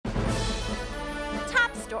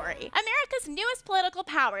story. America's newest political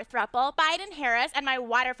power throuple, Biden, Harris, and my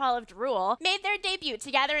waterfall of drool, made their debut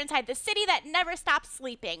together inside the city that never stops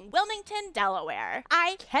sleeping, Wilmington, Delaware.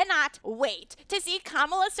 I cannot wait to see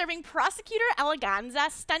Kamala serving Prosecutor Eleganza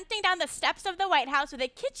stunting down the steps of the White House with a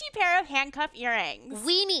kitschy pair of handcuff earrings.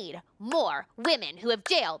 We need more women who have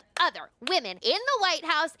jailed other women in the White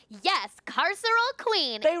House. Yes, carceral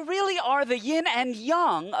queen. They really are the yin and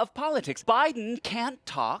yang of politics. Biden can't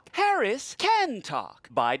talk. Harris can talk.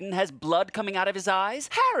 Biden has blood coming out of his eyes.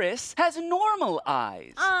 Harris has normal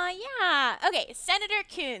eyes. Yeah. Okay, Senator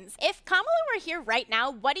Coons, if Kamala were here right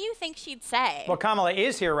now, what do you think she'd say? Well, Kamala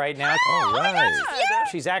is here right now. All right.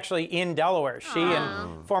 She's actually in Delaware. She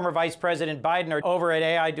and former Vice President Biden are over at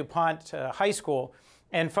AI DuPont High School.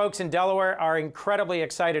 And folks in Delaware are incredibly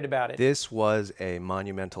excited about it. This was a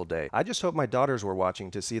monumental day. I just hope my daughters were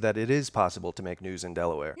watching to see that it is possible to make news in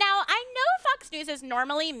Delaware. Now, I know Fox News is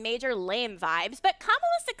normally major lame vibes, but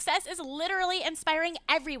Kamala's success is literally inspiring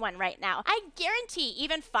everyone right now. I guarantee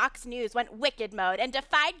even Fox News went wicked mode and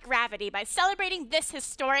defied gravity by celebrating this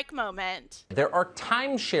historic moment. There are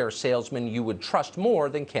timeshare salesmen you would trust more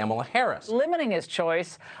than Kamala Harris. Limiting his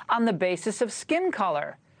choice on the basis of skin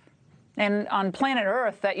color. And on planet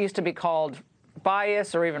Earth, that used to be called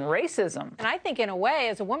bias or even racism. And I think in a way,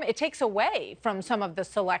 as a woman, it takes away from some of the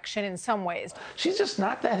selection in some ways. She's just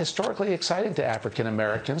not that historically exciting to African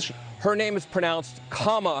Americans. Her name is pronounced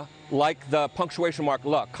comma, like the punctuation mark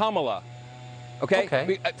la, Kamala.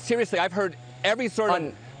 Okay? Seriously, I've heard every sort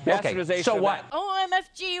of bastardization so of what? that.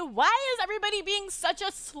 OMFG, why is everybody being such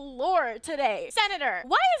a slore today? Senator,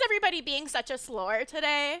 why is everybody being such a slore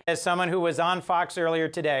today? As someone who was on Fox earlier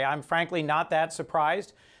today, I'm frankly not that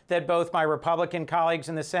surprised that both my Republican colleagues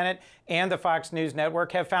in the Senate and the Fox News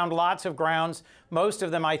Network have found lots of grounds, most of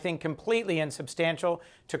them I think completely insubstantial,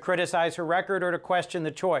 to criticize her record or to question the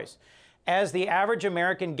choice. As the average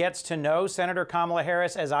American gets to know Senator Kamala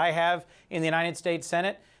Harris, as I have in the United States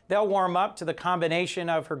Senate, they'll warm up to the combination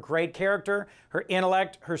of her great character, her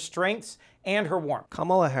intellect, her strengths, and her warmth.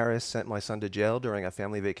 Kamala Harris sent my son to jail during a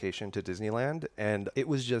family vacation to Disneyland, and it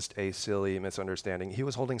was just a silly misunderstanding. He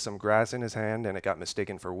was holding some grass in his hand, and it got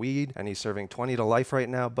mistaken for weed, and he's serving 20 to life right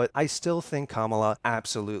now, but I still think Kamala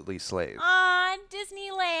absolutely slays. Aw,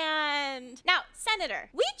 Disneyland. Now, Senator,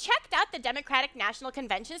 we checked out the Democratic National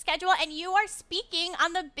Convention schedule, and you are speaking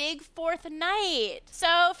on the big fourth night.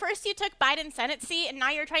 So first you took Biden's Senate seat, and now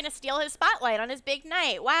you're trying to steal his spotlight on his big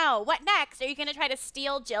night. Wow, what next? Are you going to try to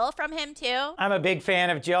steal Jill from him, too? I'm a big fan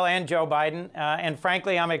of Jill and Joe Biden, and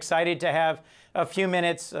frankly, I'm excited to have a few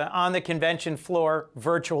minutes on the convention floor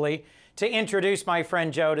virtually to introduce my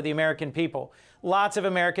friend Joe to the American people. Lots of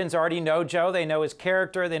Americans already know Joe. They know his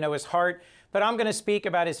character, they know his heart, but I'm going to speak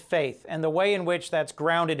about his faith and the way in which that's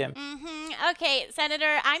grounded him. Okay,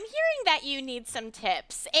 Senator, I'm hearing that you need some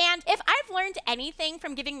tips. And if I've learned anything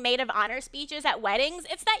from giving maid of honor speeches at weddings,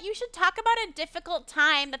 it's that you should talk about a difficult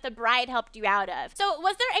time that the bride helped you out of. So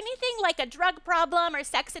was there anything like a drug problem or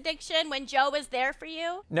sex addiction when Joe was there for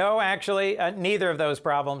you? No, actually, neither of those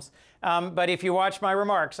problems. But if you watch my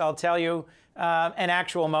remarks, I'll tell you an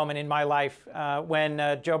actual moment in my life when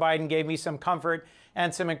Joe Biden gave me some comfort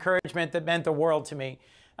and some encouragement that meant the world to me.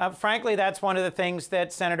 Frankly, that's one of the things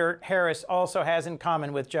that Senator Harris also has in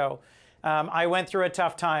common with Joe. I went through a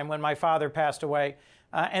tough time when my father passed away,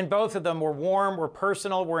 and both of them were warm, were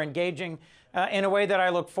personal, were engaging in a way that I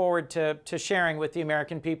look forward to sharing with the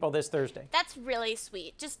American people this Thursday. That's really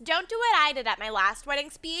sweet. Just don't do what I did at my last wedding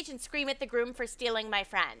speech and scream at the groom for stealing my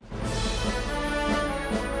friend.